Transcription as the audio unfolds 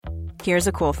Here's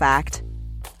a cool fact.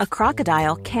 A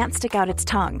crocodile can't stick out its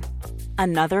tongue.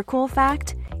 Another cool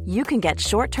fact, you can get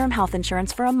short-term health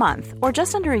insurance for a month or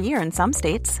just under a year in some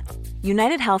states.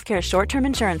 United Healthcare short-term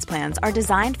insurance plans are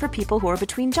designed for people who are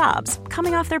between jobs,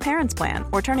 coming off their parents' plan,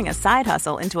 or turning a side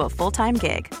hustle into a full-time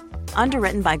gig.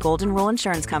 Underwritten by Golden Rule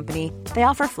Insurance Company, they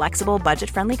offer flexible,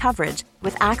 budget-friendly coverage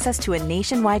with access to a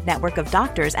nationwide network of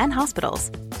doctors and hospitals.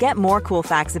 Get more cool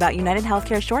facts about United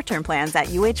Healthcare short-term plans at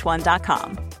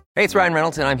uh1.com. Hey, it's Ryan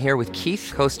Reynolds, and I'm here with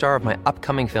Keith, co-star of my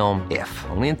upcoming film, If,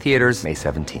 only in theaters May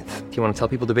 17th. Do you want to tell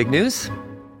people the big news?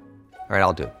 All right,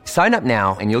 I'll do it. Sign up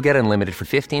now and you'll get unlimited for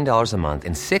 $15 a month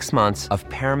and 6 months of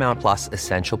Paramount Plus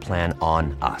Essential Plan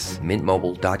on us.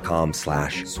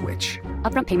 MintMobile.com/switch.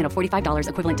 Upfront payment of $45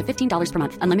 equivalent to $15 per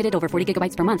month. Unlimited over 40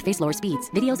 gigabytes per month. Face lower speeds.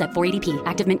 Videos at 480p.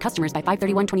 Active Mint customers by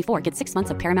 531.24 get 6 months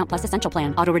of Paramount Plus Essential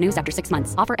Plan. Auto renews after 6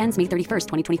 months. Offer ends May 31st,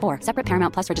 2024. Separate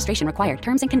Paramount Plus registration required.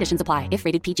 Terms and conditions apply if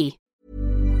rated PG.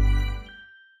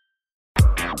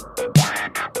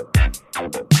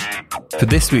 For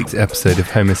this week's episode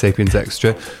of Homo Sapiens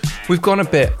Extra, we've gone a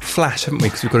bit flash, haven't we?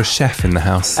 Because we've got a chef in the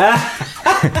house.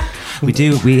 We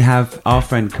do. We have our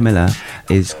friend Camilla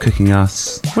is cooking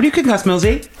us. What are you cooking us,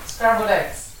 Millsy? Scrambled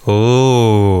eggs.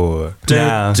 Oh.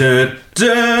 Now, Dear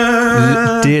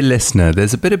dear listener,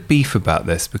 there's a bit of beef about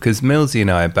this because Millsy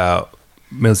and I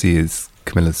Millsy is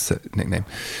Camilla's nickname.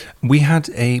 We had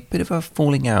a bit of a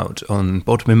falling out on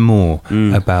Bodmin Moor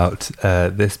about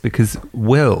this because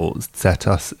Will set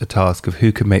us a task of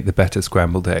who could make the better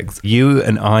scrambled eggs. You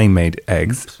and I made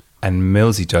eggs and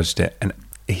Millsy judged it and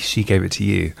she gave it to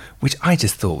you, which I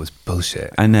just thought was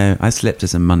bullshit. I know, I slipped her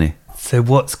some money. So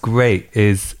what's great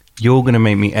is you're going to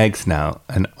make me eggs now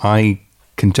and I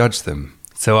can judge them.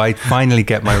 So I finally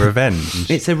get my revenge.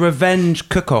 It's a revenge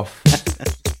cook-off.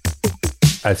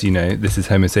 As you know, this is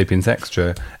Homo Sapiens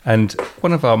Extra, and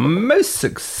one of our most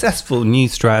successful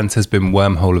news strands has been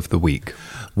Wormhole of the Week.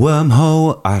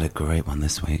 Wormhole. I had a great one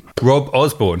this week. Rob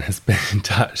Osborne has been in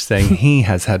touch saying he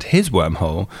has had his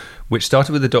wormhole, which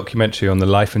started with a documentary on the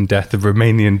life and death of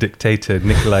Romanian dictator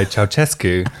Nicolae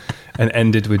Ceausescu and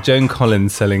ended with Joan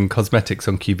Collins selling cosmetics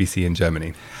on QVC in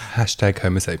Germany. Hashtag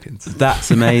Homo Sapiens. That's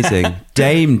amazing.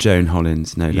 Dame Joan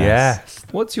Collins, no less. Yes.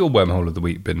 What's your wormhole of the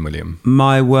week been, William?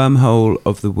 My wormhole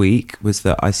of the week was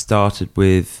that I started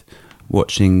with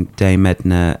watching Dame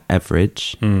Edna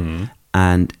Everage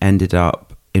and ended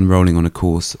up enrolling on a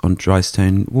course on dry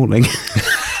stone walling.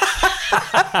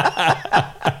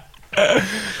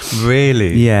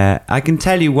 Really? Yeah, I can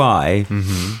tell you why,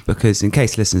 because in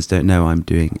case listeners don't know, I'm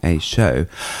doing a show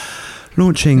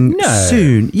launching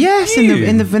soon. Yes,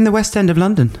 in the West End of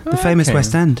London, the famous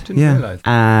West End. Didn't realise.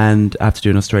 And I have to do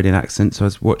an Australian accent, so I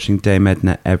was watching Dame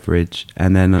Edna Everage,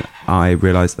 and then I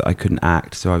realised that I couldn't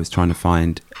act, so I was trying to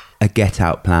find a get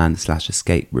out plan /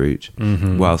 escape route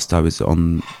whilst I was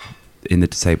in the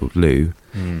disabled loo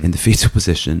in the fetal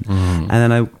position, and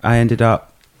then I ended up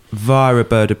via a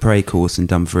bird of prey course in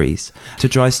Dumfries to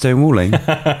dry stone walling.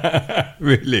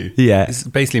 Really? Yeah. It's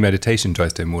basically meditation, dry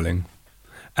stone walling.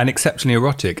 And exceptionally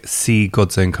erotic. See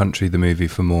God's Own Country, the movie,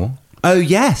 for more. Oh,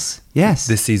 yes.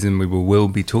 This season we will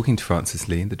be talking to Francis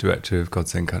Lee, the director of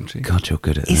God's Own Country. God, you're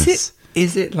good at this.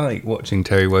 Is it like watching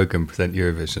Terry Wogan present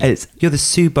Eurovision? You're the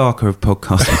Sue Barker of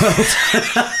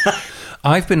podcasting.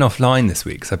 I've been offline this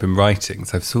week because I've been writing,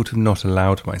 so I've sort of not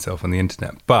allowed myself on the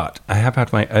internet. But I have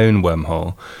had my own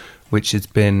wormhole, which has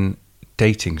been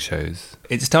dating shows.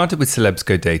 It started with Celebs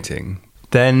Go Dating.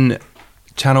 Then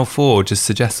Channel 4 just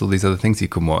suggests all these other things you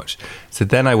can watch. So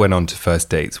then I went on to First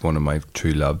Dates, one of my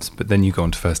true loves. But then you go on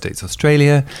to First Dates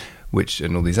Australia,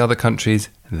 and all these other countries.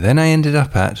 Then I ended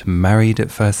up at Married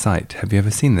at First Sight. Have you ever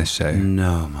seen this show?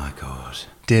 No, my God.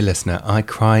 Dear listener, I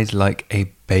cried like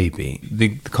a baby.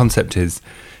 The concept is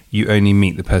you only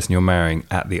meet the person you're marrying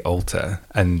at the altar,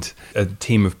 and a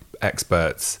team of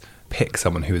experts pick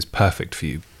someone who is perfect for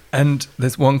you. And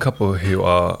there's one couple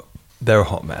they're a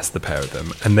hot mess, the pair of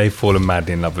them, and they've fallen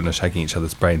madly in love and are shagging each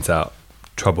other's brains out.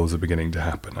 Troubles are beginning to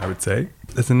happen, I would say.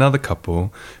 There's another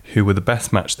couple who were the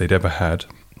best match they'd ever had.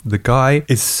 The guy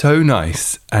is so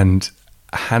nice and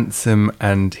handsome,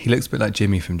 and he looks a bit like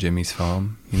Jimmy from Jimmy's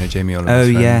Farm. You know, Jamie Oliver's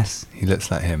friend? Yes. He looks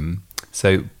like him.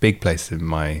 So, big place in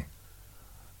my,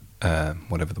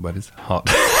 whatever the word is, heart.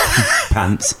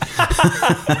 Pants.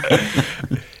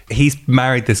 He's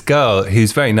married this girl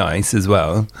who's very nice as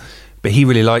well, but he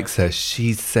really likes her.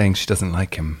 She's saying she doesn't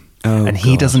like him. And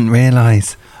he doesn't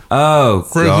realise. Oh,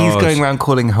 so God. he's going around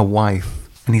calling her wife.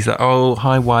 And he's like, oh,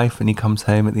 hi, wife. And he comes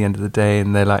home at the end of the day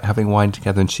and they're like having wine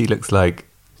together. And she looks like,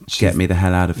 get me the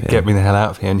hell out of here. Get me the hell out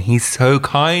of here. And he's so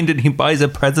kind and he buys her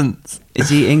presents. Is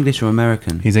he English or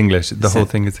American? He's English. The whole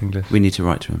thing is English. We need to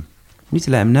write to him. You need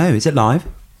to let him know. Is it live?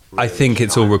 I think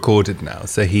it's all recorded now,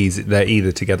 so they're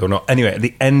either together or not. Anyway, at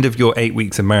the end of your 8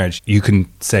 weeks of marriage, you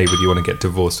can say whether you want to get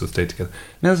divorced or stay together.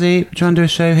 Millsy, trying to do a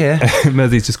show here.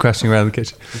 Millsy's just crashing around the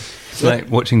kitchen. It's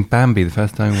like watching Bambi the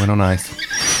first time we went on ice.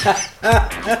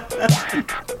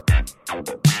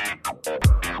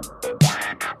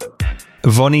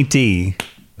 Vonnie D,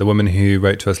 the woman who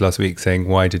wrote to us last week saying,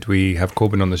 why did we have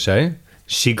Corbyn on the show?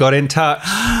 She got in touch.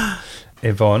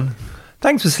 Yvonne,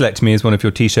 thanks for selecting me as one of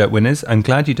your T-shirt winners. I'm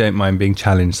glad you don't mind being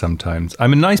challenged sometimes.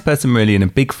 I'm a nice person really and a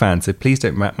big fan, so please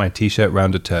don't wrap my T-shirt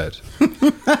round a turd.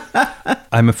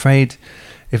 I'm afraid,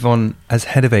 Yvonne, as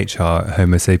head of HR at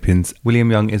Homo Sapiens,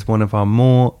 William Young is one of our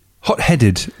more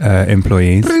hot-headed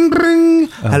employees. Bring, bring.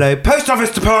 Hello, Post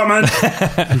Office Department.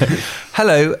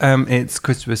 Hello, it's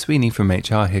Christopher Sweeney from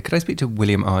HR here. Could I speak to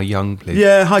William R. Young, please?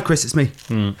 Yeah, hi Chris, it's me.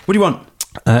 What do you want?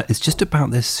 It's just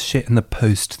about this shit in the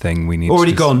post thing we need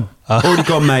Already to gone. Already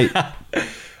gone, mate.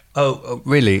 Oh,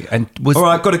 really? And all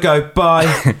right, got to go. Bye.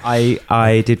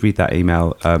 I did read that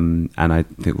email, and I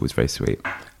think it was very sweet.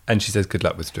 And she says, good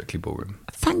luck with Strictly Ballroom.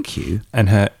 Thank you. And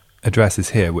her address is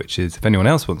here, which is, if anyone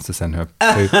else wants to send her,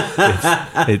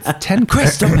 it's 10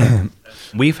 Chris, stop it.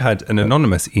 We've had an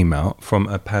anonymous email from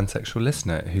a pansexual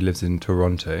listener who lives in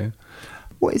Toronto.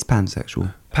 What is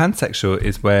pansexual? Pansexual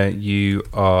is where you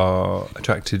are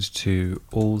attracted to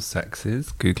all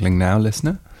sexes. Googling now,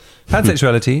 listener.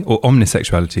 Pansexuality, or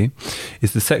omnisexuality,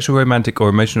 is the sexual, romantic or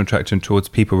emotional attraction towards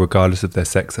people regardless of their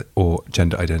sex or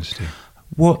gender identity.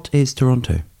 What is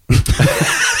Toronto?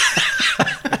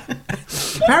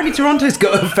 Apparently Toronto's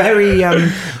got a very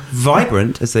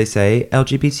vibrant, as they say,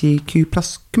 LGBTQ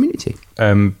plus community.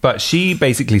 But she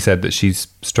basically said that she's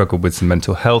struggled with some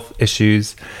mental health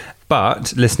issues.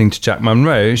 But listening to Jack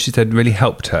Monroe, she said really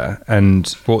helped her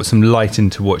and brought some light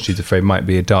into what she's afraid might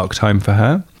be a dark time for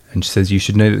her. And she says, you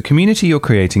should know that the community you're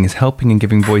creating is helping and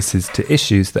giving voices to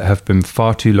issues that have been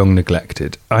far too long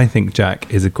neglected. I think Jack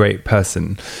is a great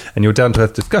person. And your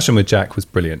down-to-earth discussion with Jack was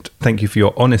brilliant. Thank you for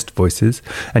your honest voices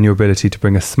and your ability to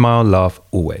bring a smile, laugh,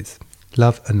 always.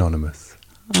 Love, Anonymous.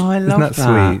 Oh, I love that.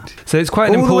 Isn't that sweet? So it's quite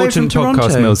an important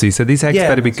podcast, Millsy. So these eggs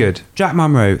better be good. Jack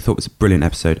Monroe thought it was a brilliant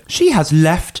episode. She has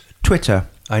left Twitter.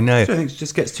 I know. I think she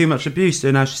just gets too much abuse.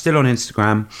 So now she's still on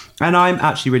Instagram. And I'm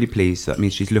actually really pleased. That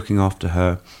means she's looking after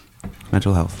her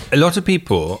mental health. A lot of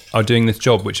people are doing this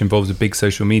job which involves a big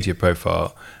social media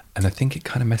profile. And I think it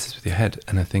kind of messes with your head.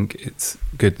 And I think it's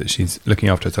good that she's looking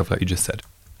after herself like you just said.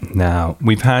 Now,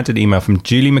 we've had an email from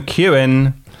Julie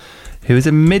McEwen, who is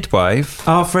a midwife.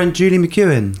 Our friend Julie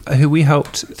McEwen. Who we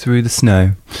helped through the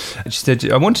snow. She said,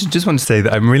 I want to say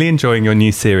that I'm really enjoying your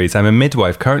new series. I'm a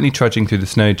midwife currently trudging through the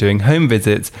snow doing home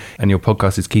visits and your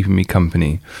podcast is keeping me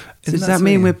company. So does that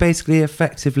mean we're basically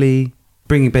effectively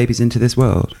bringing babies into this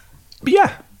world?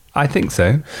 Yeah, I think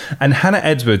so. And Hannah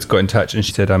Edwards got in touch and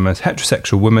she said, I'm a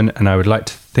heterosexual woman and I would like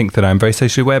to think that I'm very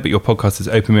socially aware, but your podcast has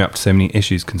opened me up to so many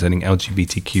issues concerning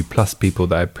LGBTQ plus people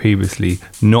that I've previously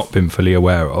not been fully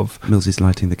aware of. Millsy's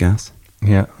lighting the gas.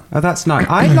 Yeah. Oh, that's nice.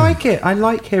 I like it. I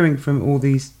like hearing from all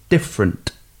these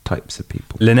different types of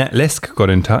people. Lynette Lisk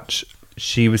got in touch.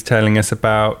 She was telling us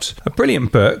about a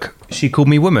brilliant book, She Called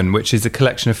Me Woman, which is a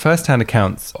collection of first-hand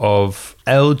accounts of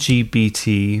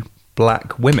LGBT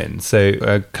black women. So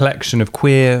a collection of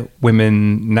queer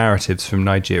women narratives from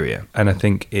Nigeria. And I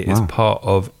think it is part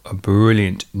of a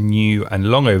brilliant new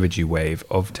and long overdue wave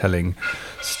of telling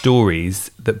stories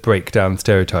that break down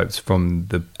stereotypes from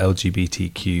the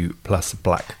LGBTQ plus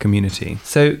black community.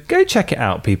 So go check it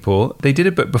out, people. They did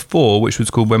a book before, which was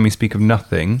called When We Speak of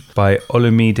Nothing by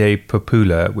Olumide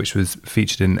Popoola, which was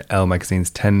featured in Elle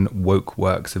magazine's 10 woke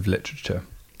works of literature.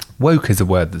 Woke is a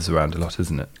word that's around a lot,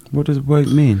 isn't it? What does woke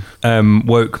mean?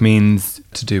 Woke means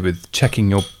to do with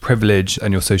checking your privilege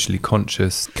and you're socially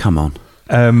conscious. Come on.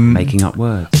 Making up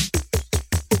words.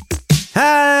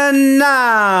 And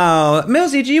now,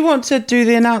 Millsy, do you want to do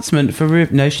the announcement for...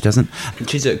 No, she doesn't.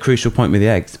 She's at a crucial point with the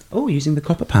eggs. Oh, using the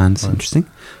copper pans. Right. Interesting.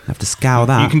 I have to scour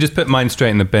that. You can just put mine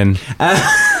straight in the bin.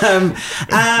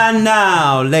 And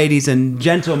now, ladies and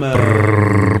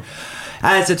gentlemen...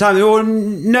 And it's a time we all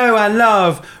know and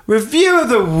love. Review of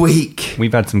the week.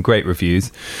 We've had some great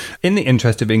reviews. In the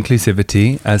interest of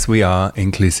inclusivity, as we are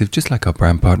inclusive, just like our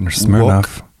brand partner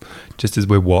Smirnoff. Just as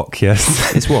we're woke,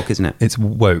 yes. It's woke, isn't it? It's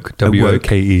woke.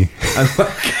 W-O-K-E.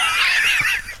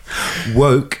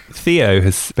 Woke. Theo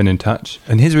has been in touch,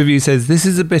 and his review says, this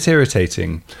is a bit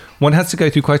irritating. One has to go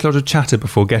through quite a lot of chatter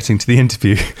before getting to the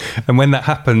interview. And when that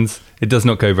happens, it does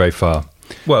not go very far.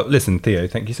 Well, listen, Theo,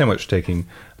 thank you so much for taking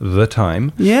the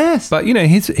time. Yes. But, you know,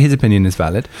 his opinion is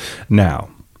valid. Now,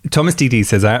 Thomas DD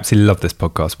says, I absolutely love this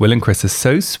podcast. Will and Chris are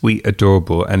so sweet,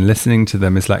 adorable, and listening to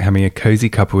them is like having a cozy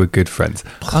couple with good friends.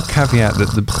 I'll caveat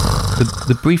that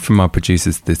the brief from our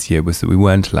producers this year was that we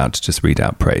weren't allowed to just read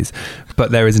out praise.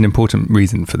 But there is an important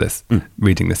reason for this,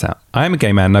 reading this out. I am a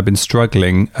gay man and I've been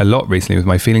struggling a lot recently with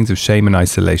my feelings of shame and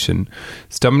isolation.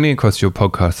 Stumbling across your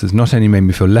podcast has not only made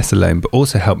me feel less alone, but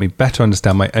also helped me better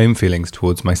understand my own feelings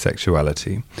towards my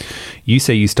sexuality. You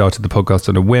say you started the podcast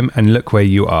on a whim, and look where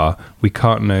you are. We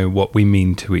can't know what we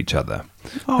mean to each other.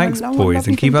 Thanks, boys,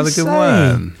 and keep up the good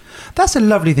work. That's a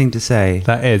lovely thing to say.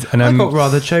 That is. And I got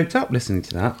rather choked up listening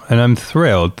to that. And I'm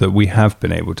thrilled that we have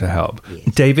been able to help.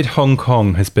 Yes. David Hong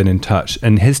Kong has been in touch,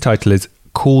 and his title is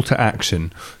Call to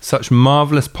Action. Such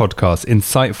marvellous podcast,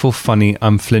 insightful, funny,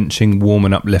 unflinching, warm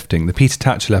and uplifting. The Peter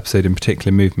Tatchell episode in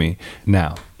particular moved me.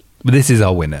 Now, this is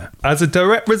our winner. As a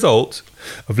direct result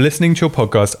of listening to your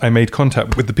podcast, I made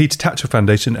contact with the Peter Tatchell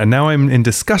Foundation, and now I'm in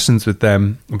discussions with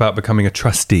them about becoming a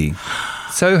trustee.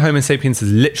 So Homo Sapiens has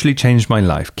literally changed my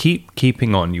life. Keep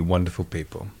keeping on, you wonderful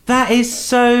people. That is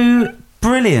so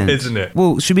brilliant. Isn't it?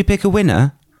 Well, should we pick a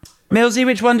winner? Millsy,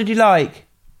 which one did you like?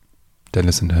 Don't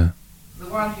listen to her. The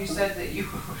one who said that you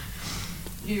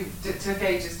took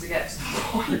ages to get to the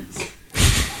point.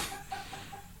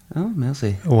 Oh,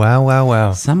 Millsy.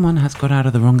 Wow. Someone has got out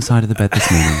of the wrong side of the bed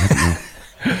this morning, haven't they?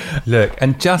 Look,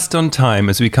 and just on time,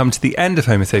 as we come to the end of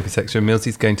Homo Sapiens Extra,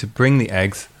 Millsy's going to bring the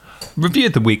eggs. Review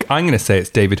of the week, I'm going to say it's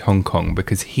David Hong Kong,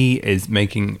 because he is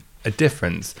making a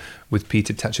difference with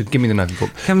Peter Tatchell. Give me the knife and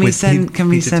fork. Can we send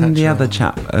the other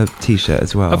chap a t-shirt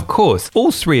as well? Of course.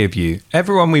 All three of you,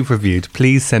 everyone we've reviewed,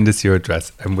 please send us your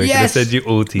address and we're going to send you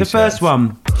all t-shirts. The first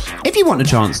one. If you want a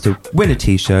chance to win a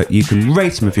t-shirt, you can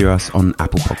rate and review us on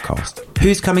Apple Podcast.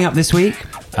 Who's coming up this week?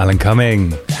 Alan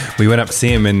Cumming. We went up to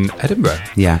see him in Edinburgh.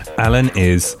 Yeah. Alan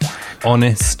is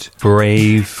honest,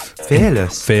 brave,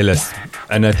 fearless.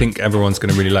 And I think everyone's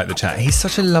going to really like the chat. He's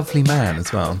such a lovely man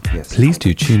as well. Yes. Please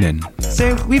do tune in.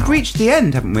 So we've reached the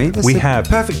end, haven't we? We have.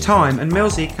 Perfect time. And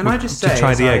Millsy, can I just say... To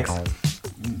try the eggs.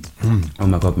 Oh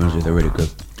my God, Millsy, they're really good.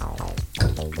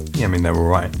 Yeah, I mean, they're all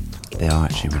right. They are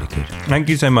actually really good. Thank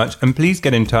you so much. And please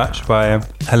get in touch via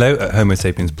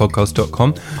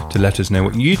hello@homosapienspodcast.com to let us know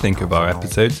what you think of our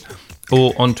episodes,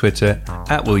 or on Twitter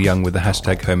 @WillYoung with the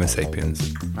hashtag Homo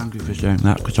Sapiens. Thank you for sharing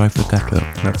that, because I forget it.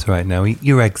 That's right. Now eat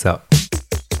your eggs up.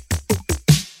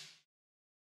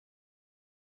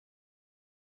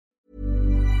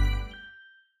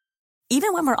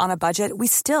 Even when we're on a budget, we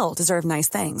still deserve nice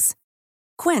things.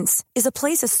 Quince is a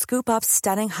place to scoop up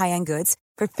stunning high-end goods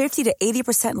for 50 to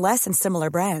 80% less than similar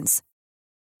brands.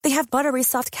 They have buttery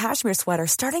soft cashmere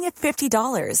sweaters starting at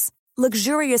 $50,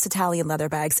 luxurious Italian leather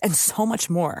bags, and so much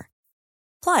more.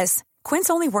 Plus, Quince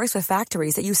only works with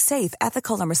factories that use safe,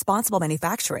 ethical, and responsible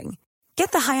manufacturing.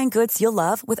 Get the high-end goods you'll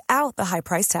love without the high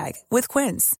price tag with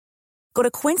Quince. Go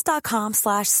to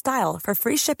quince.com/style for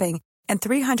free shipping and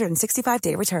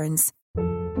 365-day returns.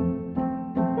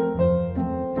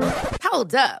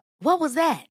 Hold up. What was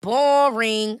that?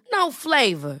 Boring. No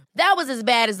flavor. That was as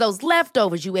bad as those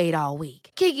leftovers you ate all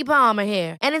week. Keke Palmer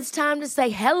here, and it's time to say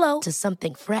hello to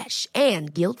something fresh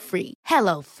and guilt-free.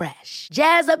 HelloFresh.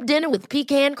 Jazz up dinner with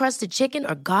pecan-crusted chicken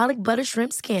or garlic butter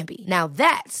shrimp scampi. Now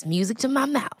that's music to my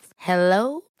mouth.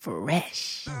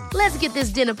 HelloFresh. Let's get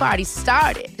this dinner party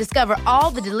started. Discover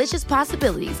all the delicious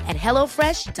possibilities at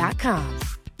HelloFresh.com.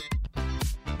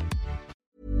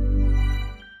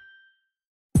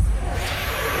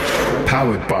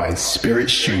 Powered by Spirit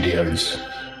Studios.